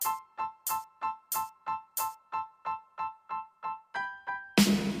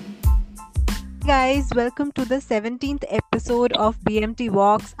Guys, welcome to the 17th episode of BMT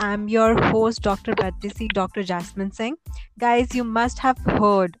Walks. I'm your host, Dr. Bhattisi, Dr. Jasmine Singh. Guys, you must have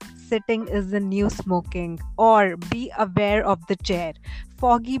heard sitting is the new smoking, or be aware of the chair.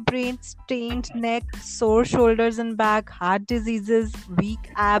 Foggy brain, strained neck, sore shoulders and back, heart diseases, weak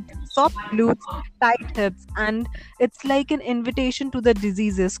abs, soft glutes, tight hips, and it's like an invitation to the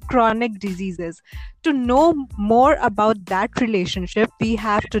diseases, chronic diseases. To know more about that relationship, we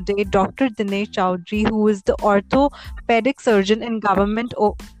have today Dr. Dinesh Chowdhury, who is the orthopedic surgeon in Government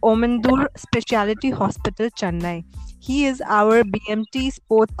Omandur Specialty Hospital, Chennai. He is our BMT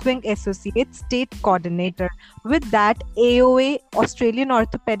Sports Wing Associate State Coordinator. With that, AOA, Australian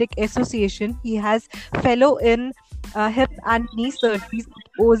Orthopedic Association, he has fellow in hip and knee surgeries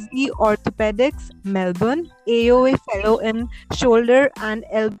at OZ Orthopedics, Melbourne, AOA fellow in shoulder and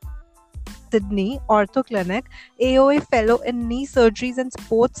elbow Sydney Ortho Clinic, AOA Fellow in Knee Surgeries and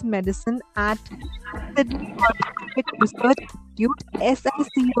Sports Medicine at Sydney Orthopedic Research Institute,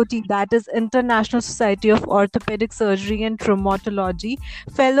 SICOT, that is International Society of Orthopedic Surgery and Traumatology,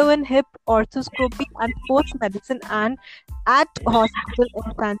 Fellow in Hip Orthoscopy and Sports Medicine, and at Hospital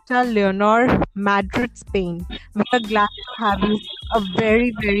Infanta Leonor, Madrid, Spain. We are glad to have you. A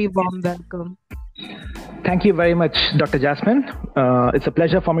very, very warm welcome. Thank you very much, Dr. Jasmine. It's a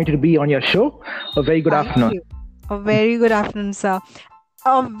pleasure for me to be on your show. A very good afternoon. You. A very good afternoon, sir.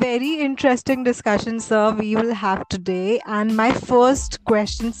 A very interesting discussion, sir, we will have today. And my first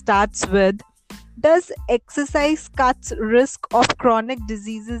question starts with, does exercise cuts risk of chronic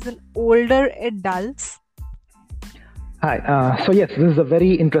diseases in older adults? Hi. So yes, this is a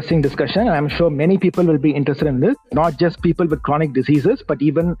very interesting discussion. I'm sure many people will be interested in this, not just people with chronic diseases, but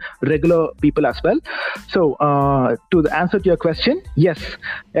even regular people as well. So to the answer to your question, yes,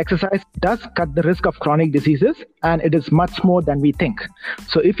 exercise does cut the risk of chronic diseases, and it is much more than we think.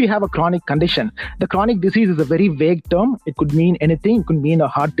 So if you have a chronic condition, the chronic disease is a very vague term. It could mean anything. It could mean a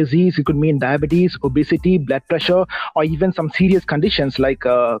heart disease. It could mean diabetes, obesity, blood pressure, or even some serious conditions like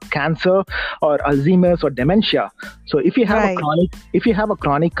cancer or Alzheimer's or dementia. So if you have a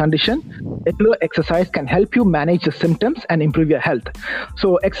chronic condition, regular exercise can help you manage the symptoms and improve your health.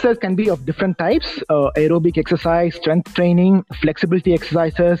 So exercise can be of different types: aerobic exercise, strength training, flexibility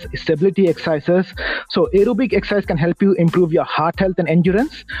exercises, stability exercises. So aerobic exercise can help you improve your heart health and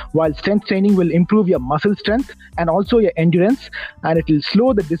endurance, while strength training will improve your muscle strength and also your endurance, and it will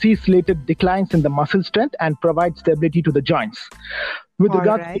slow the disease-related declines in the muscle strength and provide stability to the joints. With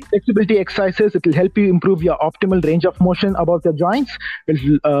regards to flexibility exercises, it will help you improve your optimal range of motion above your joints,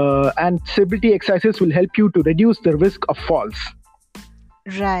 and stability exercises will help you to reduce the risk of falls.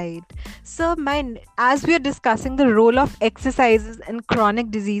 Right. So, as we are discussing the role of exercises in chronic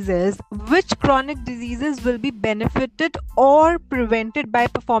diseases, which chronic diseases will be benefited or prevented by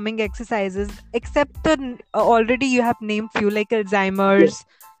performing exercises, except the already you have named few like Alzheimer's?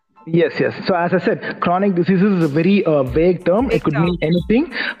 Yes. So as I said, chronic diseases is a very vague term. It could mean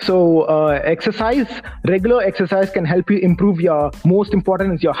anything. So regular exercise can help you improve most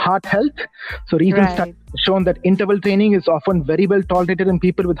important is your heart health. So recent studies have shown that interval training is often very well tolerated in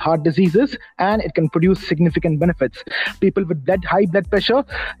people with heart diseases, and it can produce significant benefits. People with high blood pressure,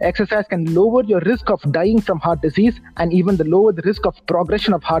 exercise can lower your risk of dying from heart disease, and even lower the risk of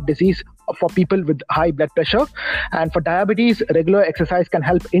progression of heart disease for people with high blood pressure. And for diabetes, regular exercise can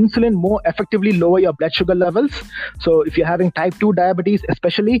help insulin more effectively lower your blood sugar levels. So if you're having type 2 diabetes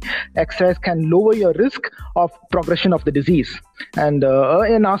especially, exercise can lower your risk of progression of the disease. And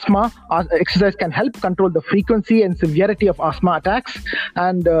in asthma, exercise can help control the frequency and severity of asthma attacks.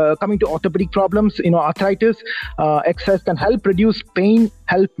 And coming to orthopedic problems, arthritis, exercise can help reduce pain,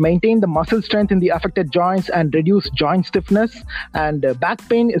 help maintain the muscle strength in the affected joints, and reduce joint stiffness. And back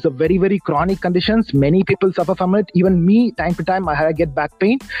pain is a very, very chronic condition. Many people suffer from it. Even me, time to time, I get back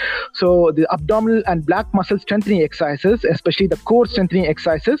pain. So the abdominal and back muscle strengthening exercises, especially the core strengthening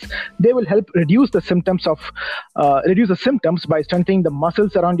exercises, they will help reduce the symptoms by strengthening the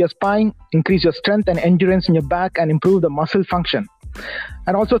muscles around your spine, increase your strength and endurance in your back, and improve the muscle function.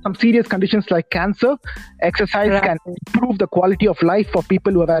 And also some serious conditions like cancer, exercise can improve the quality of life for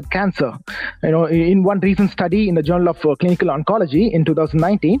people who have had cancer. In one recent study in the Journal of Clinical Oncology in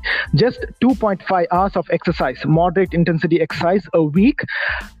 2019, just 2.5 hours of exercise, moderate intensity exercise a week,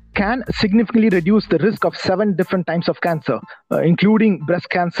 can significantly reduce the risk of 7 different types of cancer, including breast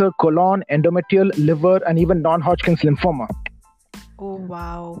cancer, colon, endometrial, liver, and even non-Hodgkin's lymphoma. Oh,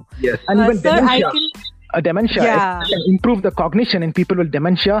 wow. Yes. And even dementia can improve the cognition in people with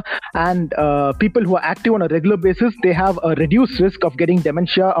dementia, and people who are active on a regular basis, they have a reduced risk of getting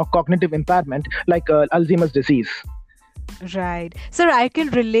dementia or cognitive impairment like Alzheimer's disease. Right. Sir, I can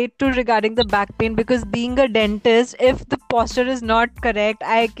relate to regarding the back pain because being a dentist, if the posture is not correct,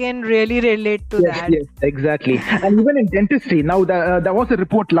 I can really relate to Yes, that. yes, exactly. And even in dentistry, now there was a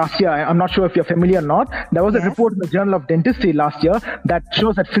report last year. I'm not sure if you're familiar or not. There was a Yes. report in the Journal of Dentistry last year that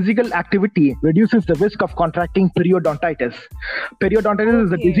shows that physical activity reduces the risk of contracting periodontitis. Periodontitis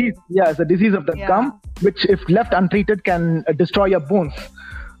is a disease, Okay. yeah, it's a disease of the Yeah. gum, which, if left untreated, can destroy your bones.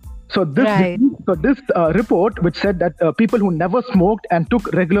 So Right. this report, which said that people who never smoked and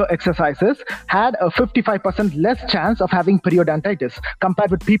took regular exercises had a 55% less chance of having periodontitis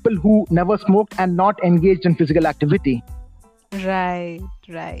compared with people who never smoked and not engaged in physical activity. Right.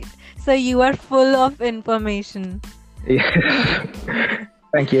 Right. So you are full of information. Yes.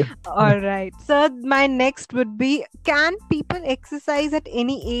 Thank you. All right. So my next would be, can people exercise at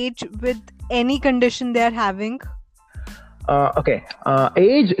any age with any condition they are having? Okay.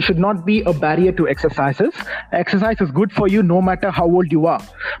 Age should not be a barrier to exercises. Exercise is good for you no matter how old you are.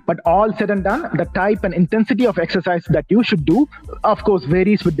 But all said and done, the type and intensity of exercise that you should do, of course,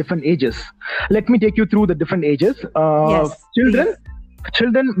 varies with different ages. Let me take you through the different ages. Yes,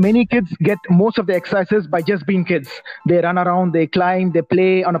 Children, please. many kids get most of the exercises by just being kids. They run around, they climb, they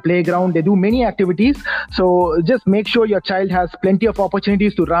play on a playground, they do many activities. So just make sure your child has plenty of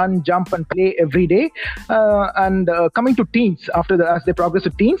opportunities to run, jump, and play every day. And coming to teens, as they progress to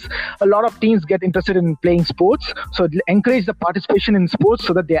teens, a lot of teens get interested in playing sports. So encourage the participation in sports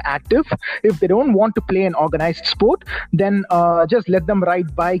so that they're active. If they don't want to play an organized sport, then just let them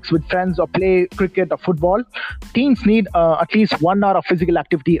ride bikes with friends or play cricket or football. Teens need at least 1 hour of physical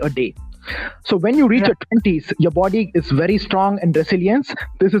activity a day. So when you reach Right. your 20s, your body is very strong and resilient.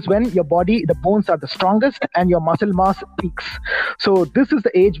 This is when your body, the bones are the strongest and your muscle mass peaks. So this is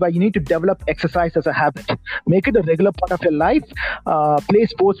the age where you need to develop exercise as a habit. Make it a regular part of your life. Play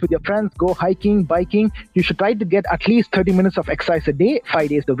sports with your friends, go hiking, biking. You should try to get at least 30 minutes of exercise a day, 5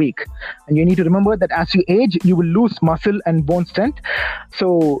 days a week. And you need to remember that as you age, you will lose muscle and bone strength.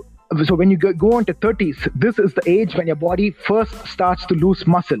 So when you go into 30s, this is the age when your body first starts to lose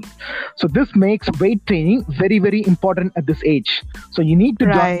muscle. So this makes weight training very, very important at this age. So you need to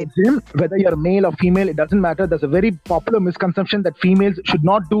join Right. the gym, whether you're male or female, it doesn't matter. There's a very popular misconception that females should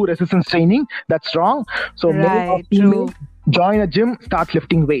not do resistance training. That's wrong. So male or Right. female, True. join a gym, start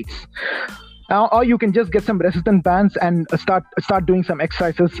lifting weights. Or you can just get some resistant bands and start doing some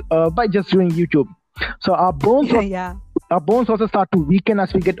exercises by just doing YouTube. So Yeah. our bones also start to weaken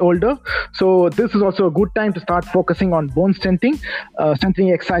as we get older. So this is also a good time to start focusing on bone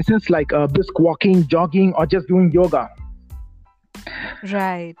strengthening exercises like brisk walking, jogging, or just doing yoga.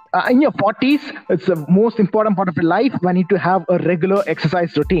 Right. In your 40s, it's the most important part of your life. We need to have a regular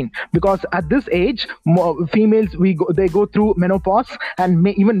exercise routine because at this age, females they go through menopause, and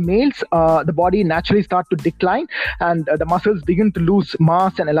even males, the body naturally start to decline, and the muscles begin to lose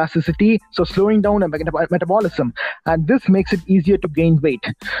mass and elasticity, so slowing down metabolism, and this makes it easier to gain weight.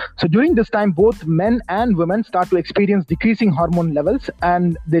 So during this time, both men and women start to experience decreasing hormone levels,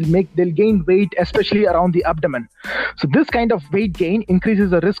 and they'll gain weight, especially around the abdomen. So this kind of weight gain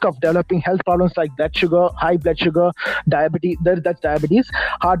increases the risk of developing health problems like blood sugar, high blood sugar, diabetes,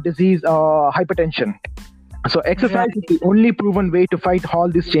 heart disease, hypertension. So exercise is Right. the only proven way to fight all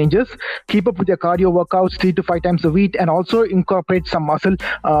these changes. Keep up with your cardio workouts 3 to 5 times a week, and also incorporate some muscle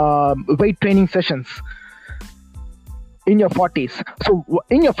weight training sessions in your 40s. So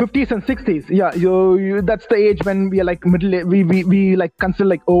in your 50s and 60s, yeah, that's the age when we are like we like consider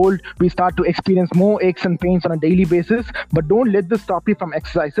like old. We start to experience more aches and pains on a daily basis. But don't let this stop you from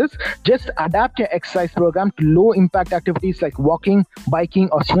exercises. Just adapt your exercise program to low impact activities like walking, biking,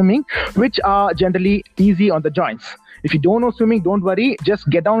 or swimming, which are generally easy on the joints. If you don't know swimming, don't worry. Just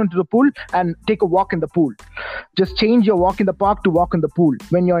get down into the pool and take a walk in the pool. Just change your walk in the park to walk in the pool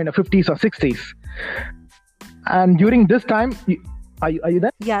when you're in your 50s or 60s. And during this time, are you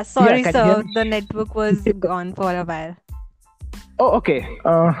there? Yeah. Sorry, Can you hear sir. me? The network was gone for a while. Oh, okay.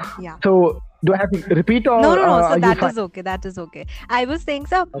 Yeah. So do I have to repeat, or No, no, no. are So you that fine? is okay. That is okay. I was saying,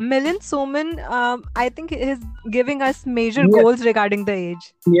 sir, Milind Soman, I think is giving us major Yes, goals regarding the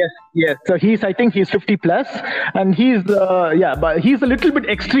age. yes. So I think he's 50 plus, and but he's a little bit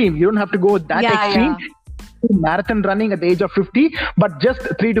extreme. You don't have to go that Yeah, extreme. yeah. Marathon running at the age of 50, but just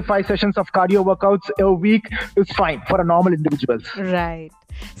 3 to 5 sessions of cardio workouts a week is fine for a normal individuals. Right.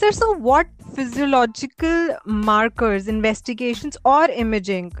 Sir, so what physiological markers, investigations, or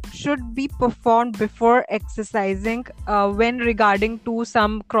imaging should be performed before exercising when regarding to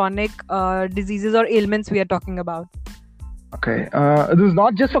some chronic diseases or ailments we are talking about? Okay, this is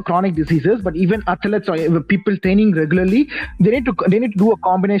not just for chronic diseases, but even athletes or people training regularly. They need to do a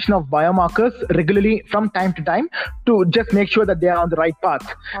combination of biomarkers regularly from time to time to just make sure that they are on the right path.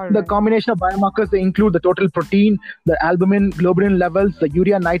 The combination of biomarkers, they include the total protein, the albumin, globulin levels, the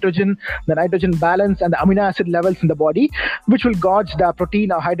urea, nitrogen, the nitrogen balance, and the amino acid levels in the body, which will gauge the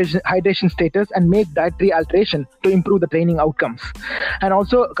protein or hydration status and make dietary alteration to improve the training outcomes. And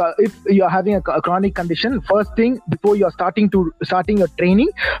also, if you are having a chronic condition, first thing before you are starting your training,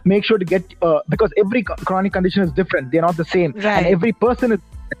 make sure to get because every chronic condition is different. They're not the same, and every person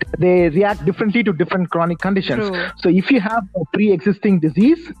they react differently to different chronic conditions. True. So if you have a pre-existing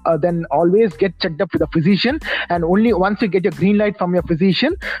disease, then always get checked up with a physician, and only once you get your green light from your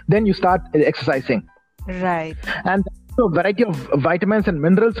physician, then you start exercising. Right. And so a variety of vitamins and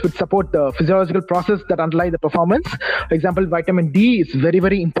minerals which support the physiological process that underlie the performance. For example, vitamin D is very,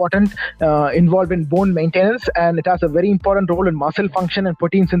 very important, involved in bone maintenance, and it has a very important role in muscle function and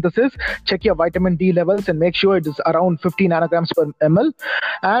protein synthesis. Check your vitamin D levels and make sure it is around 50 nanograms per ml.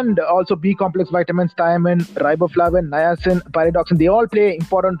 And also B complex vitamins, thiamine, riboflavin, niacin, pyridoxine, they all play an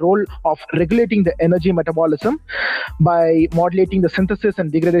important role of regulating the energy metabolism by modulating the synthesis and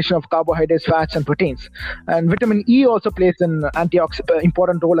degradation of carbohydrates, fats, and proteins. And vitamin E also plays an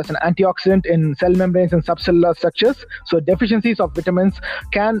important role as an antioxidant in cell membranes and subcellular structures. So deficiencies of vitamins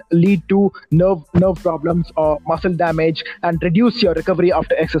can lead to nerve problems or muscle damage and reduce your recovery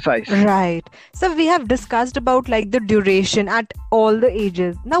after exercise. Right. So we have discussed about like the duration at all the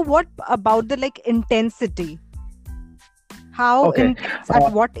ages. Now, what about the like intensity? How Okay.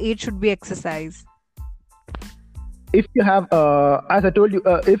 at what age should we exercise? If you have, as I told you,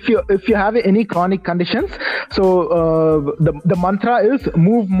 if you have any chronic conditions, so the mantra is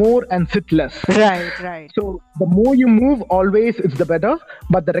move more and sit less. Right. So the more you move, always it's the better.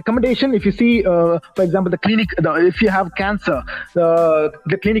 But the recommendation, if you see, for example, if you have cancer,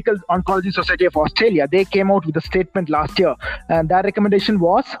 the Clinical Oncology Society of Australia, they came out with a statement last year, and that recommendation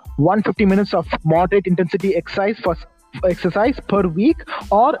was 150 minutes of moderate intensity exercise per week,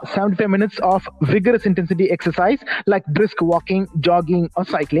 or 75 minutes of vigorous intensity exercise like brisk walking, jogging, or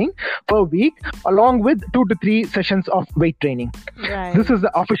cycling per week, along with 2 to 3 sessions of weight training. Right. This is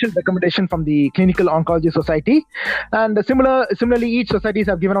the official recommendation from the Clinical Oncology Society, and similarly each societies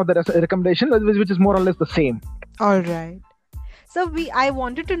have given out the recommendation, which is more or less the same. All right. So I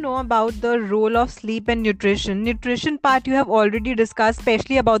wanted to know about the role of sleep and nutrition. Nutrition part you have already discussed,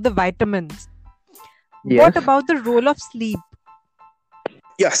 especially about the vitamins. What about the role of sleep?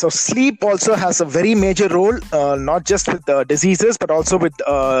 Yeah, so sleep also has a very major role, not just with diseases, but also with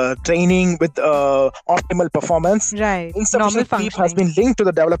training, with optimal performance. Right. Insufficient sleep has been linked to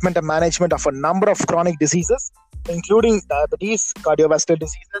the development and management of a number of chronic diseases, including diabetes, cardiovascular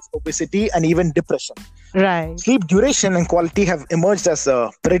diseases, obesity, and even depression. Right. Sleep duration and quality have emerged as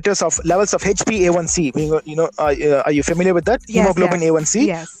predictors of levels of HbA1c. Are you familiar with that? Yes, Hemoglobin A1c,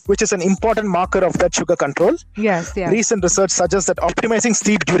 yes. which is an important marker of blood sugar control. Yes. Recent research suggests that optimizing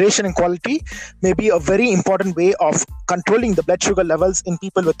sleep duration and quality may be a very important way of controlling the blood sugar levels in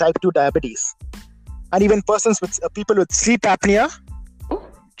people with type 2 diabetes, and even people with sleep apnea.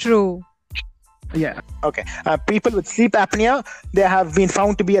 True. Yeah. Okay. People with sleep apnea, they have been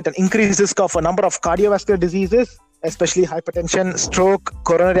found to be at an increased risk of a number of cardiovascular diseases, especially hypertension, stroke,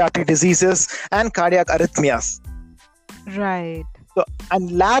 coronary artery diseases, and cardiac arrhythmias. Right. So,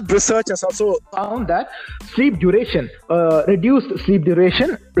 and lab research has also found that reduced sleep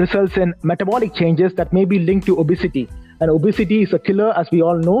duration results in metabolic changes that may be linked to obesity. And obesity is a killer, as we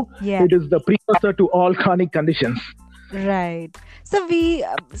all know. Yeah. It is the precursor to all chronic conditions. Right. So we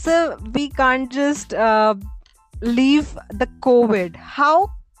can't just leave the COVID. How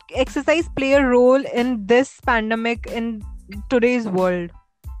exercise play a role in this pandemic in today's world?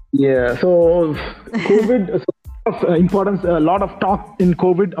 Yeah. So COVID. Importance, a lot of talk in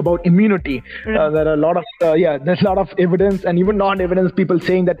COVID about immunity. There are a lot of there's a lot of evidence and even non-evidence people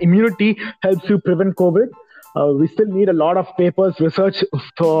saying that immunity helps you prevent COVID. We still need a lot of papers, research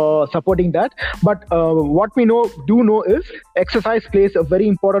for supporting that. But what we know is exercise plays a very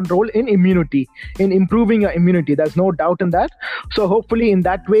important role in immunity, in improving your immunity. There's no doubt in that. So hopefully in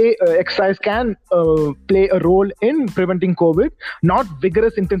that way, exercise can play a role in preventing COVID. Not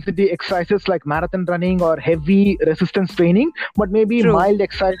vigorous intensity exercises like marathon running or heavy resistance training, but maybe mild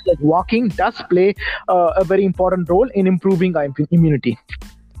exercise like walking does play a very important role in improving our immunity.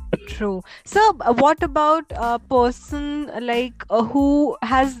 True. So, what about a person like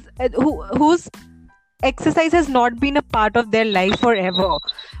whose exercise has not been a part of their life forever,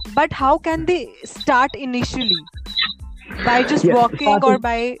 but how can they start initially? By just walking or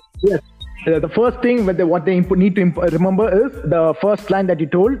by? Yes. The first thing what they need to remember is the first line that you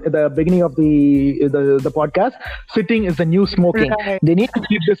told at the beginning of the podcast. Sitting is the new smoking. Right. They need to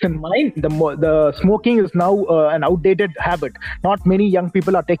keep this in mind. The smoking is now an outdated habit. Not many young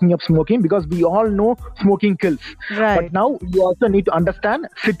people are taking up smoking because we all know smoking kills. Right. But now you also need to understand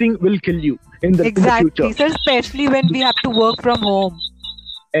sitting will kill you in the Exactly. future. So especially when we have to work from home.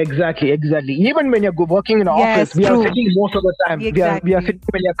 Exactly. Even when you're working in an office, we true. are sitting most of the time. Exactly. We are sitting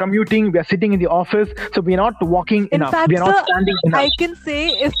when you're commuting. We are sitting in the office, so we are not walking In enough. fact, We are not sir, standing enough. I can say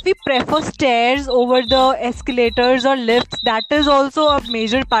if we prefer stairs over the escalators or lifts, that is also a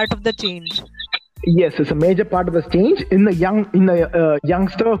major part of the change. Yes, it's a major part of the change. In the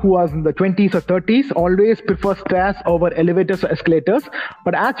youngster who was in the 20s or 30s, always prefer stairs over elevators or escalators.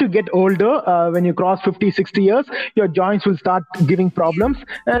 But as you get older, when you cross 50, 60 years, your joints will start giving problems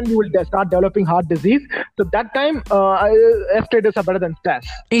and you will start developing heart disease. So that time, escalators are better than stairs.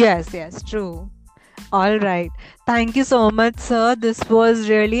 Yes, true. All right. Thank you so much, sir. This was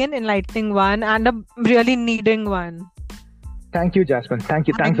really an enlightening one and a really needing one. Thank you, Jasmine. Thank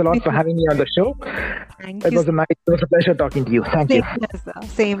you. Thanks a lot for having me on the show. Thank It you. was a pleasure talking to you. Thank you.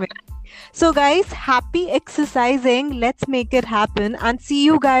 Same way. So guys, happy exercising. Let's make it happen and see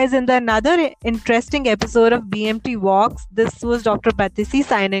you guys in the another interesting episode of BMT Walks. This was Dr. Batisi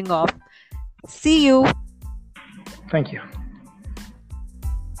signing off. See you. Thank you.